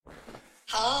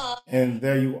Hi. And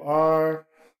there you are.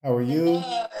 How are you?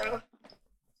 Hello.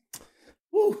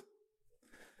 Woo.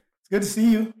 It's good to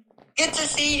see you. Good to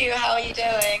see you. How are you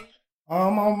doing?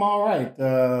 I'm all right.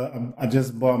 I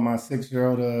just bought my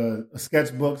 6-year-old a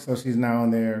sketchbook, so she's now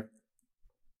in there.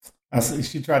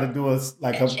 She tried to do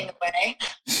Sketching away.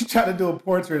 she tried to do a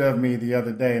portrait of me the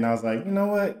other day, and I was like, you know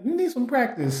what? You need some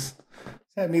practice.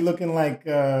 It's had me looking like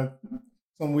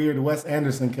some weird Wes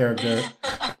Anderson character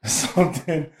or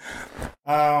something.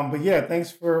 But yeah,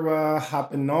 thanks for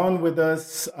hopping on with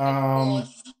us. Of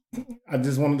course. I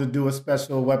just wanted to do a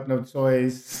special weapon of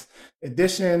choice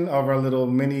edition of our little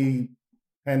mini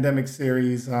pandemic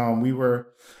series.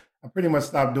 I pretty much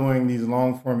stopped doing these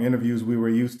long form interviews we were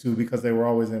used to because they were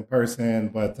always in person.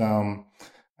 But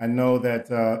I know that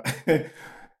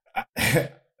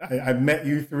I met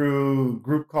you through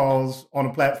group calls on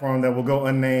a platform that will go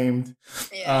unnamed,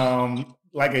 Yeah.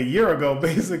 like a year ago,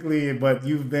 basically. But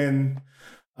you've been,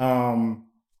 um,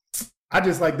 I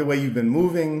just like the way you've been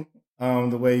moving,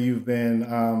 the way you've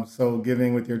been so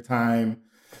giving with your time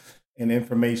and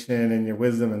information and your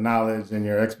wisdom and knowledge and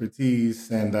your expertise.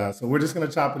 And so we're just going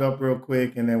to chop it up real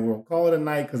quick and then we'll call it a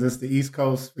night because it's the East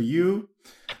Coast for you.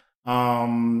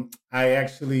 I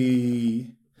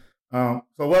actually, so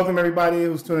welcome everybody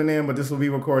who's tuning in, but this will be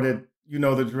recorded. You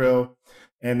know the drill.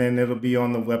 And then it'll be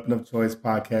on the Weapon of Choice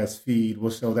podcast feed. We'll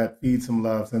show that feed some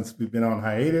love since we've been on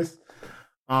hiatus.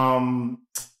 Um,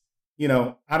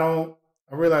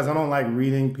 I realize I don't like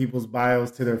reading people's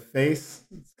bios to their face.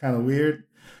 It's kind of weird.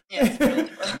 Yeah, it's really good.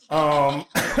 um,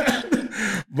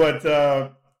 but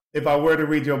if I were to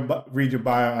read your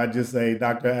bio, I'd just say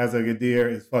Dr. Azza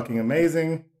Gadir is fucking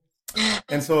amazing.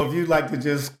 And so, if you'd like to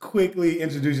just quickly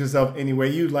introduce yourself any way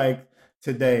you'd like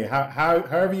today,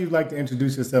 however you'd like to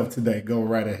introduce yourself today, go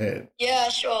right ahead. Yeah,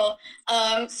 sure.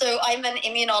 So I'm an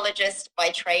immunologist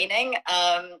by training.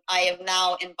 I am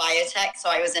now in biotech, so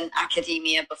I was in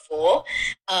academia before.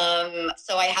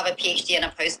 So I have a PhD and a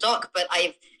postdoc, but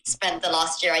I've spent the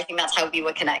last year, I think that's how we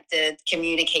were connected,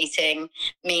 communicating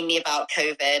mainly about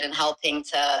COVID and helping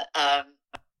to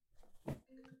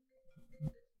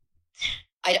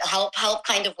I help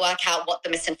kind of work out what the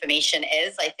misinformation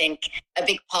is. I think a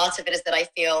big part of it is that I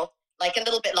feel like a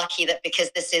little bit lucky that because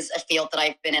this is a field that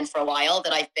I've been in for a while,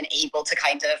 that I've been able to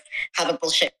kind of have a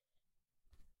bullshit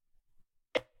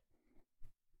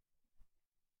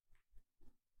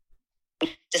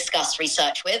discuss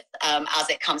research with as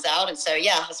it comes out. And so,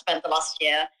 yeah, I've spent the last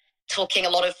year talking a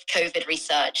lot of COVID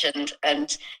research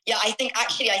and yeah, I think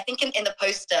in the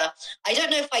poster, I don't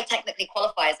know if I technically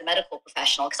qualify as a medical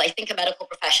professional because I think a medical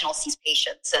professional sees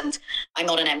patients and I'm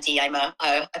not an MD, I'm a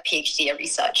PhD, a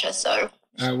researcher. So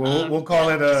all right, we'll call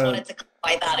it just wanted to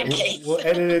clarify that in case. We'll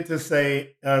edit it to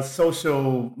say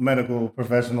social medical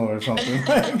professional or something.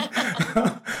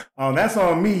 That's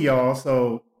on me, y'all.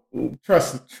 So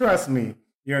trust me.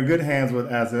 You're in good hands with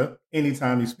Azza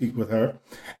anytime you speak with her.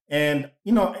 And,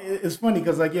 it's funny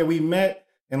because, we met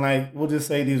and, we'll just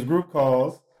say these group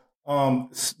calls,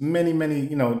 many,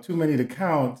 too many to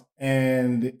count.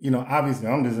 And, obviously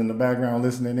I'm just in the background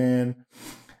listening in.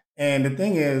 And the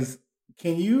thing is,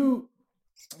 can you,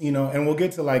 and we'll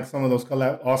get to, some of those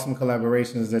awesome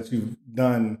collaborations that you've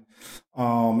done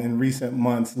in recent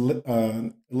months a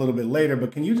little bit later.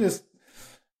 But can you just,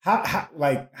 how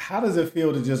does it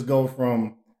feel to just go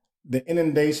from the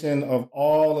inundation of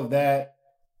all of that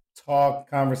talk,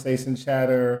 conversation,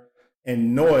 chatter,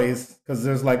 and noise? Because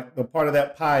there's the part of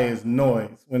that pie is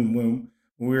noise when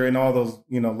we're in all those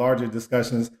larger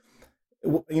discussions.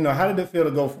 How did it feel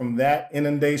to go from that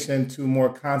inundation to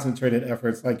more concentrated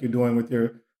efforts like you're doing with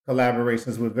your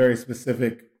collaborations with very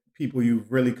specific people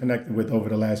you've really connected with over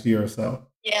the last year or so?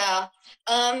 Yeah.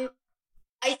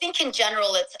 I think in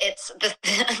general, it's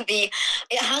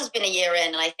it has been a year in,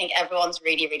 and I think everyone's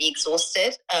really, really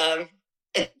exhausted.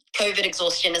 COVID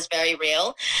exhaustion is very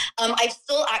real. I've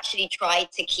still actually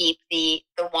tried to keep the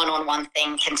one-on-one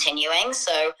thing continuing.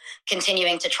 So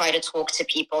continuing to try to talk to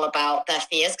people about their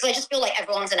fears, because I just feel like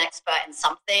everyone's an expert in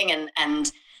something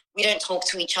and we don't talk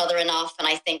to each other enough. And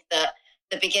I think that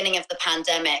the beginning of the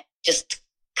pandemic just,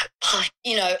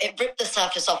 it ripped the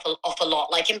surface off a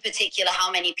lot. Like in particular,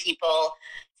 how many people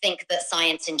think that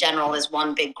science in general is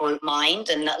one big group mind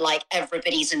and that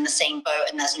everybody's in the same boat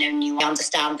and there's no nuance. I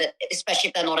understand that, especially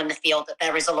if they're not in the field, that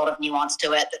there is a lot of nuance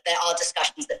to it, that there are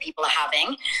discussions that people are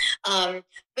having.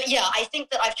 But yeah, I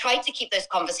think that I've tried to keep those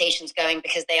conversations going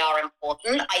because they are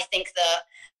important. I think that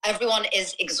everyone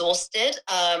is exhausted.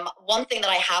 One thing that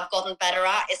I have gotten better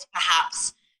at is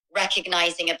perhaps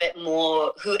recognizing a bit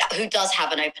more who does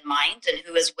have an open mind and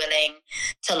who is willing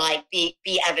to like be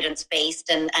evidence-based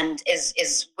and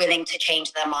is willing to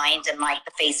change their mind in like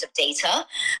the face of data,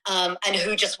 and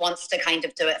who just wants to kind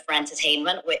of do it for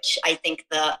entertainment, which I think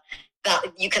that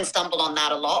you can stumble on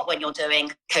that a lot when you're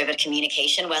doing COVID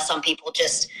communication, where some people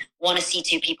just want to see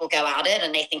two people go at it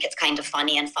and they think it's kind of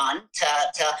funny and fun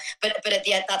but at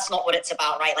the end, that's not what it's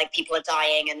about, right? Like, people are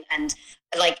dying, and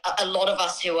like a lot of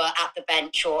us who are at the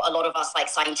bench, or a lot of us like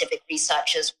scientific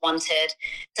researchers, wanted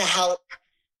to help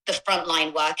the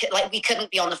frontline work. Like, we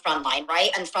couldn't be on the front line, right?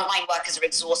 And frontline workers are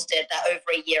exhausted. They're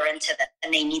over a year into it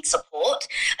and they need support.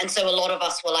 And so a lot of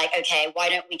us were like, okay, why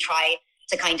don't we try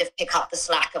to kind of pick up the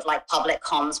slack of like public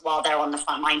comms while they're on the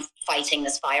front line fighting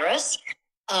this virus.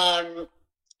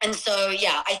 And so,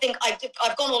 yeah, I think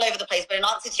I've gone all over the place, but in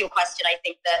answer to your question, I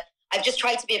think that I've just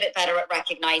tried to be a bit better at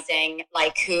recognizing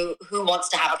like who wants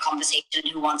to have a conversation,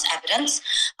 who wants evidence,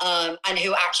 and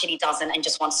who actually doesn't and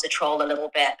just wants to troll a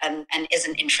little bit and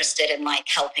isn't interested in like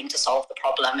helping to solve the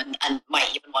problem and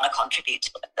might even want to contribute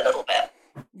to it a little bit.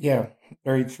 Yeah,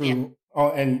 very true. Yeah.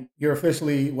 Oh, and you're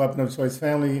officially Weapon of Choice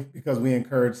family because we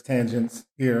encourage tangents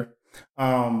here.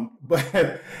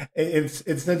 But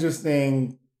it's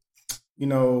interesting, you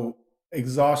know,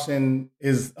 exhaustion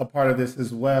is a part of this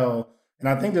as well. And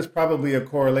I think there's probably a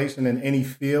correlation in any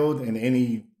field, in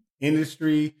any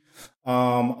industry,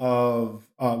 of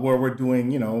where we're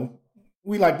doing, you know,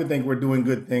 we like to think we're doing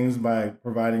good things by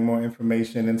providing more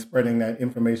information and spreading that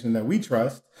information that we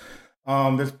trust.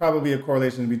 There's probably a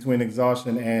correlation between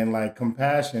exhaustion and like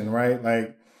compassion, right?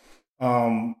 Like,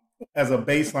 as a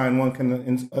baseline,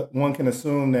 one can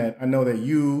assume that I know that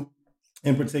you,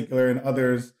 in particular, and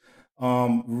others,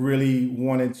 really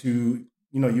wanted to.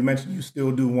 You know, you mentioned you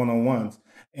still do one-on-ones,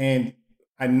 and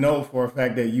I know for a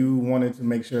fact that you wanted to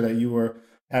make sure that you were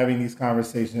having these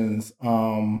conversations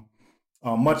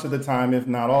much of the time, if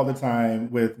not all the time,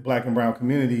 with Black and Brown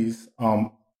communities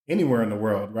anywhere in the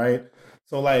world, right?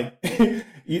 So like,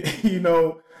 you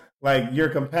know, like your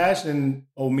compassion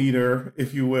meter,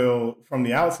 if you will, from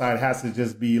the outside has to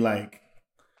just be like,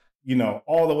 you know,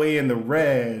 all the way in the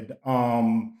red.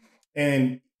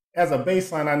 And as a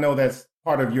baseline, I know that's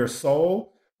part of your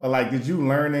soul, but like, did you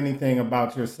learn anything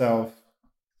about yourself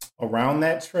around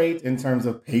that trait in terms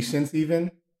of patience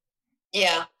even?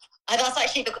 Yeah. That's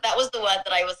actually, that was the word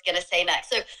that I was going to say next.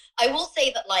 So I will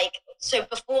say that, like, so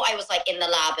before I was like in the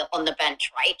lab on the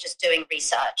bench, right, just doing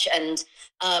research and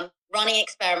running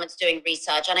experiments, doing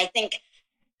research. And I think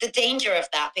the danger of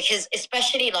that, because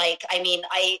especially like, I mean,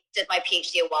 I did my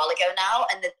PhD a while ago now,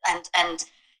 and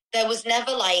there was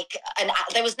never like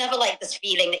this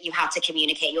feeling that you had to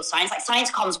communicate your science. Like,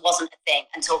 science comms wasn't a thing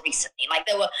until recently. Like,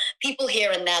 there were people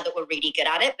here and there that were really good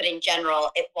at it, but in general,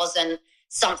 it wasn't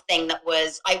something that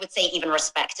was, I would say, even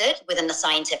respected within the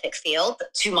scientific field,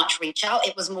 but too much reach out.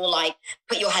 It was more like,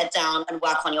 put your head down and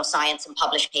work on your science and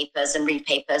publish papers and read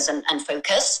papers and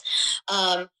focus.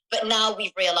 But now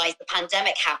we've realized the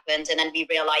pandemic happened, and then we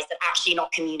realized that actually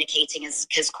not communicating has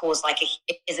caused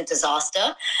is a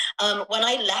disaster. When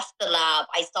I left the lab,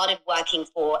 I started working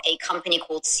for a company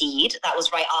called Seed. That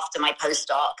was right after my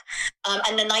postdoc.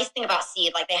 And the nice thing about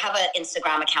Seed, like, they have an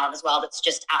Instagram account as well that's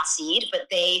just @Seed, but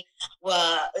they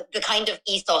were, the kind of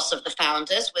ethos of the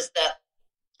founders was that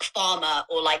pharma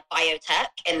or like biotech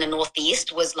in the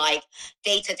Northeast was like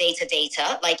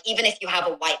data. Like, even if you have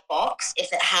a white box,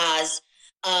 if it has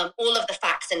all of the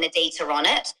facts and the data on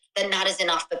it, then that is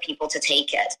enough for people to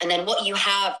take it. And then what you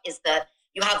have is that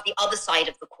you have the other side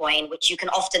of the coin, which you can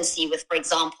often see with, for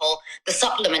example, the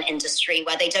supplement industry,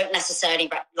 where they don't necessarily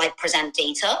like present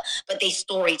data, but they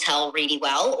story tell really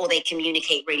well, or they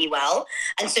communicate really well.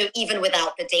 And so even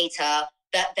without the data,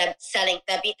 that they're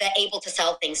able to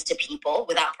sell things to people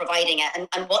without providing it.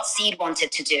 And what Seed wanted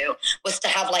to do was to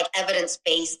have like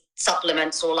evidence-based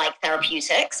supplements or like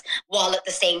therapeutics, while at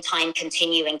the same time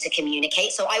continuing to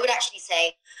communicate. So I would actually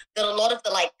say that a lot of the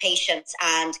like patience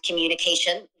and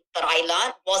communication that I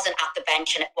learned wasn't at the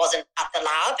bench and it wasn't at the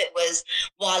lab. It was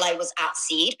while I was at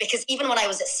Seed, because even when I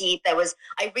was at Seed,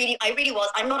 I really was,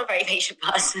 I'm not a very patient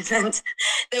person. And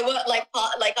there were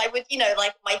I would,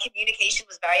 like, my communication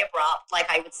was very abrupt. Like,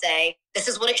 I would say, this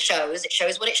is what it shows. It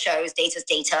shows what it shows. Data's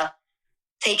data.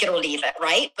 Take it or leave it,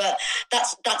 right? But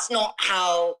that's not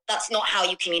how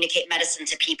you communicate medicine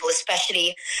to people,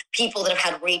 especially people that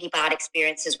have had really bad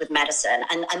experiences with medicine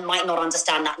and might not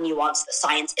understand that nuance that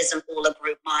science isn't all a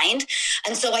group mind.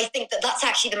 And so I think that that's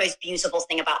actually the most beautiful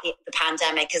thing about the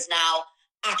pandemic, is now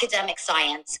academic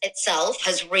science itself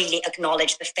has really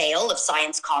acknowledged the fail of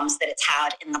science comms that it's had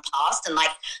in the past, and like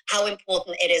how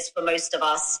important it is for most of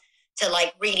us to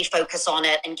like really focus on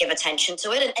it and give attention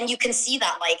to it. And you can see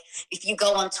that, like, if you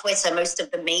go on Twitter, most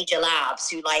of the major labs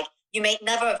who like, you may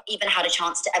never have even had a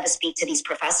chance to ever speak to these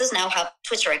professors now have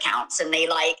Twitter accounts, and they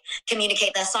like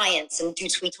communicate their science and do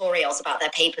tweetorials about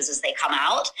their papers as they come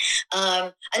out.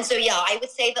 And so, yeah, I would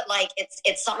say that like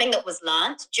it's something that was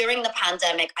learned during the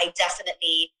pandemic. I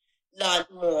definitely learned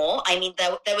more. I mean,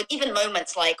 there were even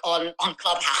moments like on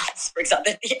Clubhouse, for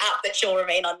example, the app that shall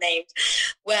remain unnamed,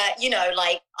 where, you know,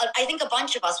 like I think a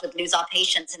bunch of us would lose our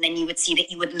patience, and then you would see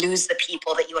that you would lose the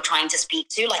people that you were trying to speak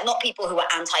to, like not people who were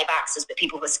anti-vaxxers, but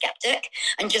people who were skeptic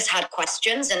and just had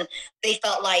questions, and they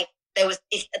felt like there was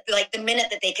like the minute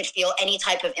that they could feel any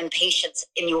type of impatience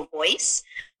in your voice,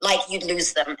 like you'd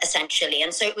lose them essentially.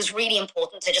 And so it was really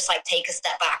important to just like take a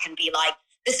step back and be like,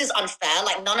 this is unfair.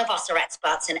 Like, none of us are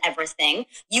experts in everything.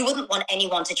 You wouldn't want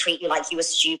anyone to treat you like you were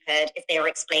stupid if they were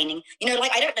explaining, you know,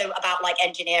 like, I don't know about like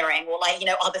engineering or like, you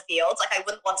know, other fields. Like, I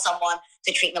wouldn't want someone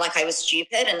to treat me like I was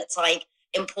stupid. And it's like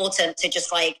important to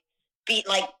just like be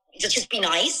like, just be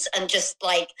nice, and just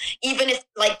like, even if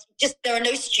like, just there are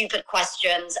no stupid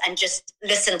questions, and just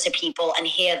listen to people and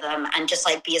hear them, and just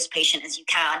like be as patient as you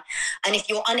can. And if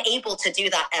you're unable to do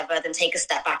that ever, then take a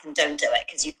step back and don't do it,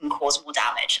 because you can cause more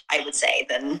damage, I would say,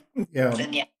 than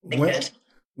good.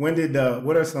 When did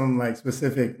what are some like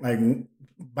specific like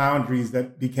boundaries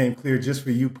that became clear just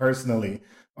for you personally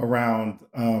around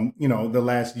you know, the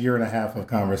last year and a half of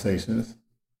conversations?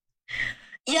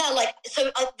 Yeah, like, so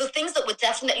the things that were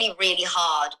definitely really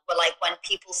hard were like when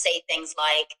people say things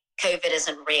like COVID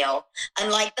isn't real.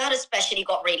 And like that especially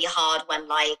got really hard when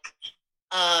like,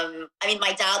 I mean,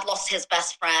 my dad lost his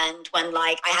best friend, when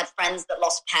like I had friends that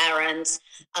lost parents.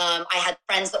 I had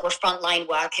friends that were frontline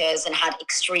workers and had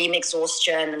extreme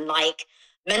exhaustion and like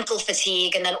mental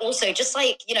fatigue. And then also just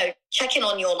like, you know, checking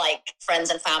on your like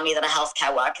friends and family that are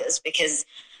healthcare workers, because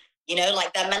you know,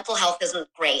 like their mental health isn't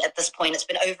great at this point. It's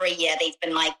been over a year. They've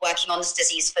been like working on this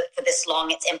disease for this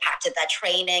long. It's impacted their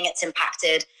training. It's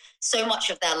impacted so much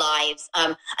of their lives.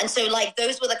 And so like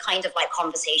those were the kind of like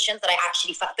conversations that I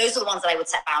actually felt, those are the ones that I would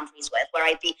set boundaries with, where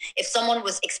I'd be, if someone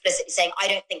was explicitly saying, I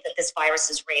don't think that this virus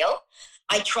is real,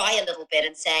 I try a little bit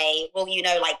and say, well, you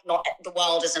know, like not the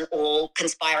world isn't all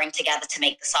conspiring together to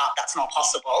make this up. That's not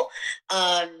possible.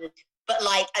 But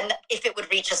like, and if it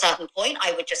would reach a certain point,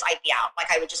 I'd be out.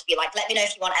 Like, I would just be like, let me know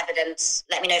if you want evidence.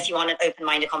 Let me know if you want an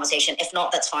open-minded conversation. If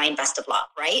not, that's fine. Best of luck,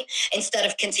 right? Instead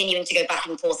of continuing to go back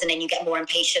and forth, and then you get more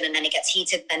impatient, and then it gets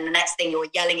heated. Then the next thing you're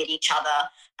yelling at each other,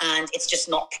 and it's just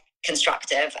not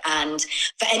constructive. And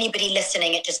for anybody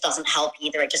listening, it just doesn't help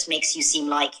either. It just makes you seem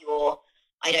like you're,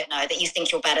 I don't know, that you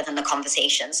think you're better than the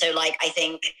conversation. So like, I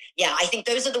think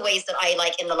those are the ways that I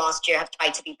like in the last year have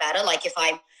tried to be better. Like if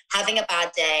I'm having a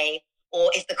bad day, or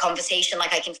if the conversation,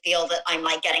 like I can feel that I'm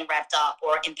like getting revved up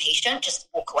or impatient, just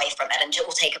walk away from it and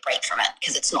we'll take a break from it,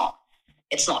 because it's not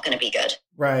going to be good.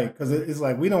 Right. Because it's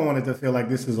like, we don't want it to feel like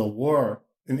this is a war.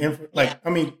 I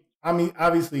mean,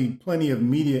 obviously plenty of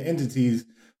media entities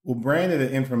will brand it an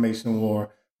information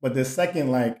war. But the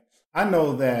second, like, I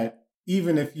know that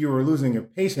even if you were losing your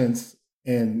patience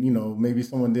and, you know, maybe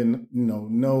someone didn't, you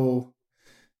know,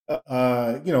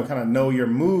 kind of know your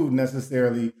mood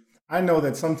necessarily, I know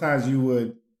that sometimes you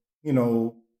would, you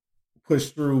know,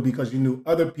 push through because you knew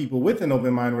other people with an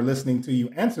open mind were listening to you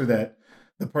answer that,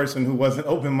 the person who wasn't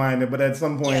open-minded. But at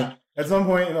some point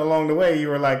along the way, you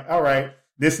were like, all right,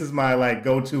 this is my like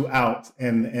go-to out.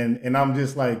 And I'm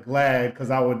just like glad,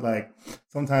 because I would like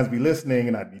sometimes be listening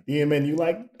and I'd be DMing you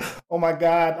like, oh my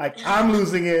God, like I'm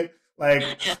losing it. Like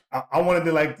I wanted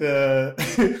to like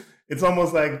it's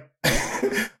almost like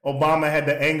Obama had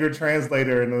the anger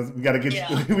translator, and it was, we got to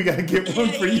get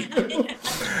one for you.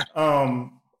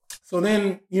 So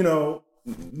then, you know,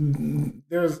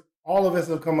 there's all of us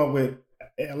have come up with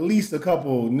at least a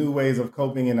couple new ways of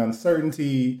coping in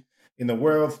uncertainty in the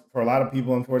world. For a lot of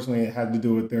people, unfortunately, it had to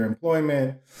do with their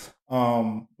employment.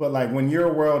 But like when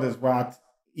your world is rocked,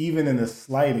 even in the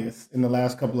slightest, in the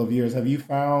last couple of years, have you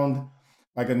found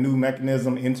like a new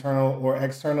mechanism, internal or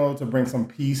external, to bring some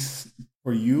peace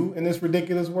for you in this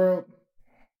ridiculous world?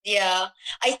 Yeah,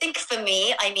 I think for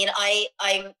me, I mean,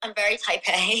 I'm very type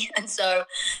A, and so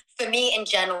for me in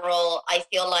general, I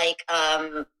feel like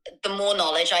the more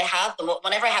knowledge I have, the more,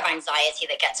 whenever I have anxiety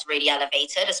that gets really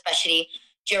elevated, especially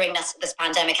during this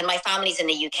pandemic, and my family's in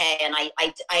the UK, and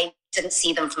I didn't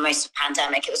see them for most of the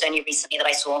pandemic. It was only recently that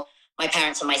I saw my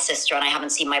parents and my sister, and I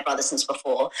haven't seen my brother since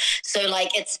before. So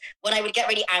like it's when I would get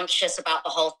really anxious about the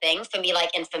whole thing, for me,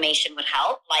 like information would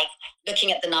help, like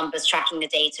looking at the numbers, tracking the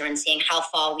data and seeing how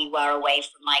far we were away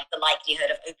from like the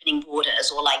likelihood of opening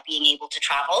borders or like being able to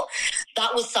travel.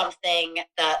 That was something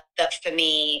that for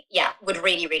me, yeah, would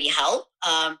really, really help.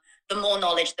 The more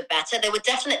knowledge, the better. There were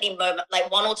definitely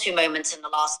like 1 or 2 moments in the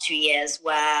last 2 years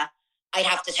where I'd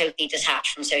have to totally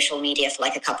detach from social media for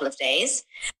like a couple of days,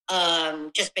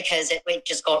 just because it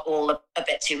just got all a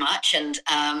bit too much. And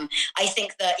I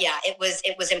think that, yeah, it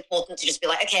was important to just be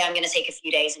like, okay, I'm going to take a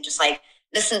few days and just like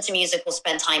listen to music or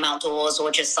spend time outdoors or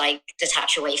just like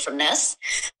detach away from this.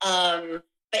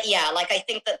 But yeah, like I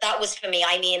think that was for me.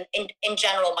 I mean, in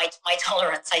general, my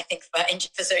tolerance, I think,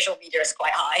 for social media is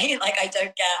quite high. Like I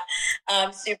don't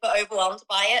get super overwhelmed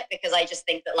by it, because I just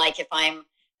think that like if I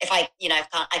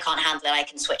can't handle it, I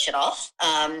can switch it off.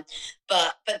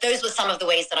 But those were some of the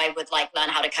ways that I would like learn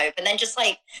how to cope. And then just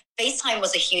like FaceTime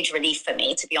was a huge relief for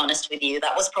me, to be honest with you.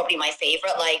 That was probably my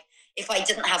favorite. Like if I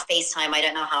didn't have FaceTime, I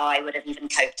don't know how I would have even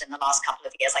coped in the last couple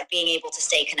of years. Like being able to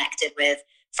stay connected with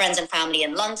friends and family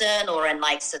in London or in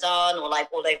like Sudan or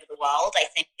like all over the world. I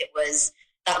think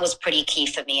that was pretty key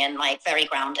for me and like very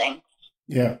grounding.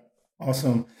 Yeah.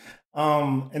 Awesome.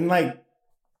 And like,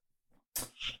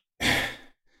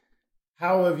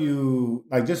 how have you,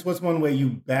 like, just what's one way you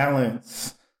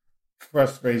balance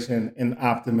frustration and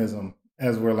optimism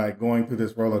as we're like going through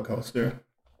this roller coaster?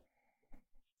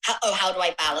 How do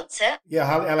I balance it? Yeah.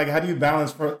 How do you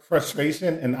balance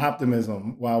frustration and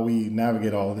optimism while we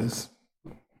navigate all this?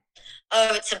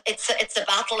 Oh, it's a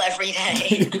battle every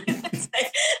day.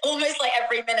 Almost like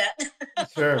every minute.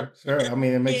 Sure. I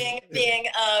mean, it makes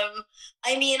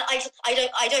I mean, I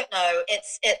don't know.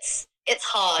 It's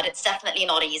hard. It's definitely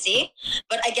not easy.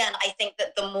 But again, I think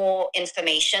that the more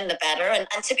information, the better. And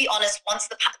to be honest, once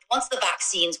the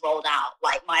vaccines rolled out,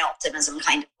 like my optimism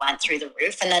kind of went through the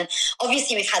roof. And then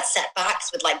obviously we've had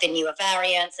setbacks with like the newer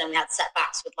variants, and we had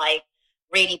setbacks with like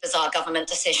really bizarre government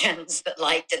decisions that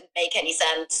like didn't make any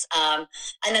sense.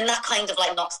 And then that kind of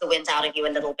like knocks the wind out of you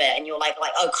a little bit, and you're like,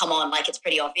 oh, come on, like it's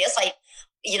pretty obvious. Like,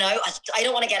 you know, I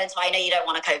don't want to get into, I know you don't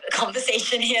want to cope the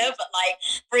conversation here, but like,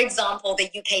 for example, the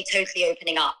UK totally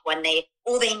opening up when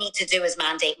all they need to do is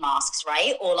mandate masks,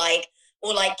 right? Or like,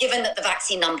 given that the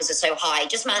vaccine numbers are so high,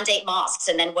 just mandate masks,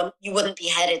 and then you wouldn't be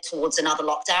headed towards another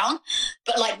lockdown.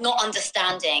 But like not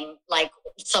understanding like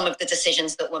some of the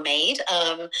decisions that were made.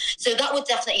 So that would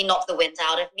definitely knock the wind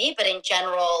out of me. But in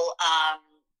general,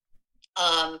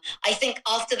 I think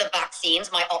after the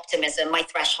vaccines, my optimism, my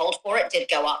threshold for it did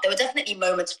go up. There were definitely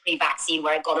moments pre-vaccine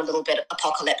where it got a little bit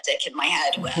apocalyptic in my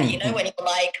head, where, you know, when you're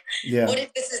like, what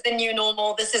if this is the new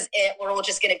normal? This is it. We're all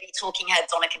just going to be talking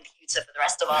heads on a computer for the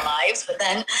rest of our lives. But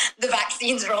then the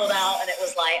vaccines rolled out and it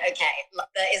was like, okay,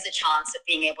 there is a chance of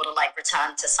being able to like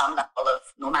return to some level of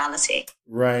normality.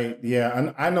 Right.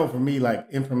 Yeah. I know for me, like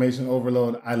information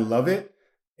overload, I love it.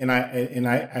 And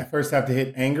I first have to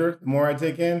hit anger the more I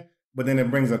take in. But then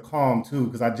it brings a calm too,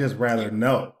 because I just rather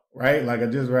know, right? Like I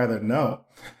just rather know.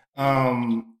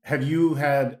 Have you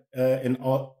had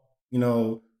how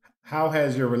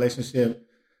has your relationship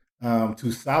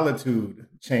to solitude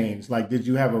changed? Like, did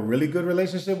you have a really good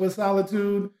relationship with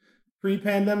solitude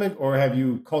pre-pandemic, or have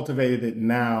you cultivated it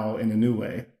now in a new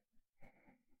way?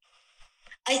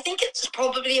 I think it's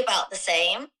probably about the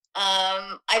same.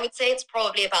 I would say it's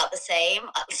probably about the same.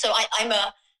 So I'm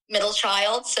a middle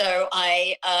child, so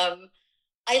I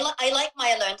like my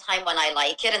alone time when I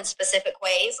like it in specific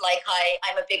ways. Like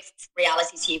I'm a big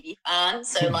reality TV fan,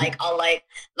 so like I'll like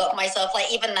lock myself, like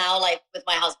even now, like with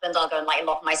my husband, I'll go and like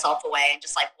lock myself away and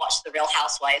just like watch the Real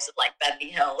Housewives of like Beverly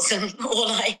Hills or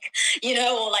like, you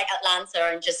know, or like Atlanta,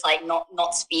 and just like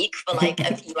not speak for like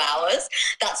a few hours.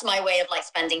 That's my way of like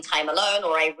spending time alone.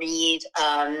 Or I read,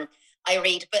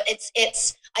 but it's.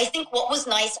 I think what was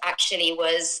nice actually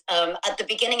was at the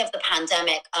beginning of the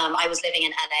pandemic, I was living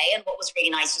in LA, and what was really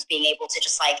nice was being able to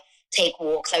just like take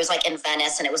walks. I was like in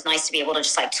Venice, and it was nice to be able to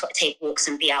just like take walks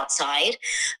and be outside.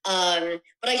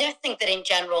 But I don't think that in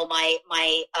general my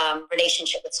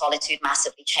relationship with solitude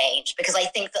massively changed, because I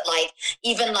think that like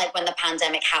even like when the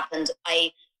pandemic happened,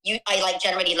 I like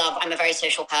generally I'm a very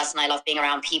social person. I love being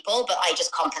around people, but I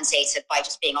just compensated by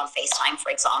just being on FaceTime, for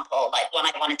example, like when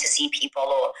I wanted to see people,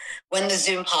 or when the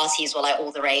Zoom parties were like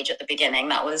all the rage at the beginning.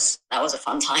 That was a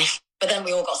fun time. But then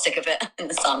we all got sick of it in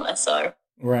the summer. So,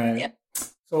 right. Yeah.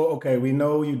 So, okay, we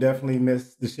know you definitely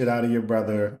missed the shit out of your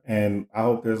brother, and I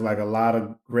hope there's like a lot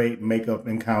of great makeup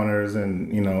encounters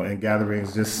and, you know, and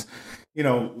gatherings just, you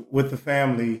know, with the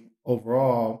family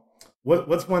overall.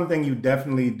 What's one thing you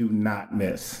definitely do not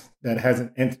miss that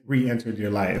hasn't re-entered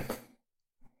your life?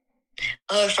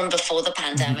 Oh, from before the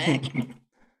pandemic.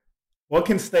 What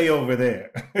can stay over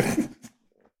there?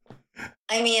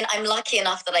 I mean, I'm lucky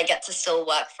enough that I get to still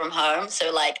work from home.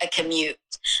 So like a commute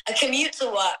to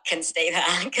work can stay there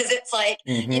because it's like,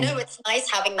 it's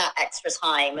nice having that extra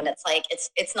time. And it's like,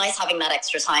 it's nice having that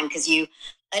extra time because I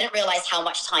didn't realize how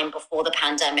much time before the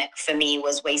pandemic for me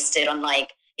was wasted on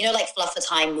like, like fluff the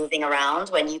time moving around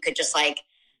when you could just like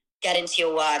get into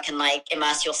your work and like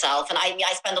immerse yourself. And I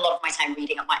spend a lot of my time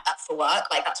reading that for work.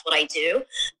 Like that's what I do.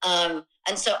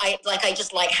 And so I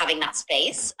just like having that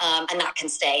space and that can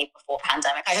stay before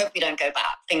pandemic. I hope we don't go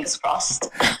back. Fingers crossed.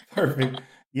 Perfect.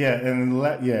 Yeah. And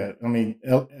I mean,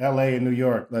 LA and New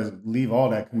York, let's leave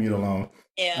all that commute alone.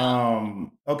 Yeah.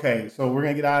 Okay. So we're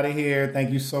going to get out of here.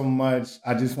 Thank you so much.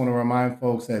 I just want to remind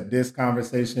folks that this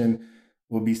conversation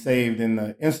will be saved in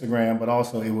the Instagram, but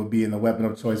also it will be in the Weapon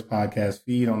of Choice podcast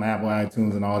feed on Apple,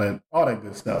 iTunes, and all that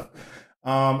good stuff.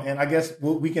 And I guess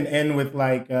we can end with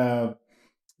like,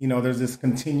 there's this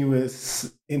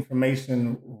continuous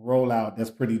information rollout that's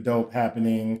pretty dope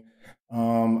happening.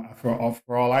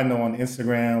 For all I know on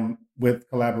Instagram with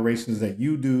collaborations that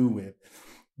you do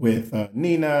with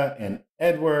Nina and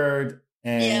Edward,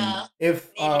 and if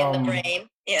Nina and the Brain.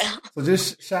 Yeah. So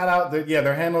just shout out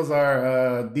their handles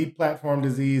are Deep Platform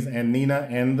Disease and Nina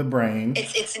and the Brain.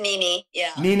 It's Nini,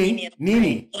 yeah. Nini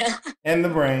and the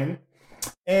Brain.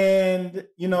 And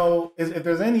if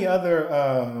there's any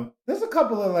other there's a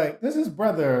couple of there's this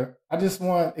brother, I just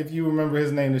want, if you remember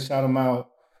his name, to shout him out.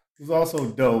 He's also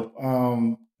dope.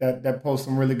 That posts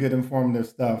some really good informative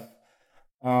stuff.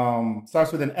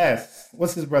 Starts with an S.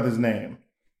 What's his brother's name?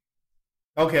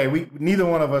 Okay, neither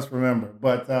one of us remember,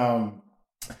 but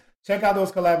check out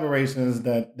those collaborations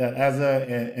that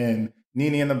Azza and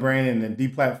Nini and the Brain and the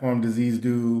Deep Platform Disease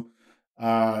do.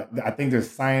 I think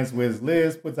there's Science with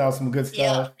Liz puts out some good stuff.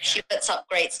 Yeah, she puts up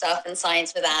great stuff, and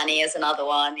Science with Annie is another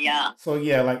one. Yeah. So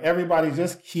yeah, everybody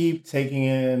just keep taking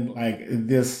in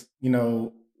this,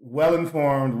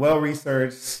 well-informed,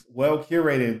 well-researched,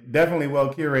 definitely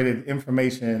well-curated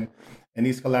information and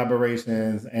these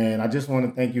collaborations. And I just want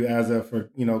to thank you, Azza,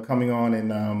 for, coming on.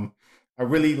 And I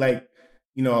really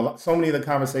so many of the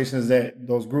conversations that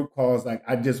those group calls,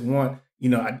 I just want,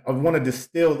 I want to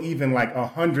distill even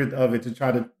 100th of it to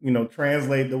try to,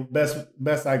 translate the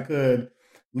best I could,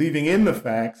 leaving in the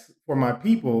facts for my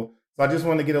people. So I just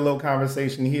want to get a little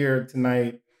conversation here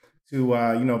tonight to,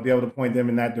 be able to point them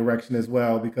in that direction as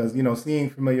well, because, seeing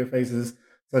familiar faces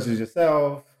such as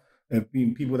yourself, and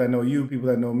people that know you, people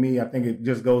that know me, I think it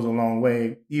just goes a long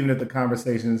way, even if the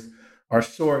conversations are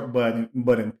short,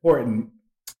 but important.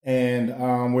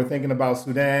 And we're thinking about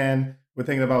Sudan. We're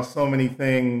thinking about so many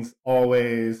things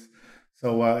always.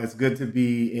 So it's good to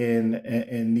be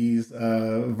in these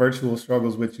virtual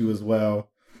struggles with you as well.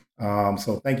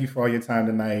 So thank you for all your time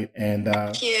tonight. And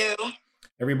thank you.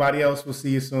 Everybody else, we'll see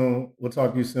you soon. We'll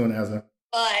talk to you soon, Azza.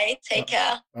 Bye. Take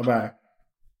care. Bye-bye.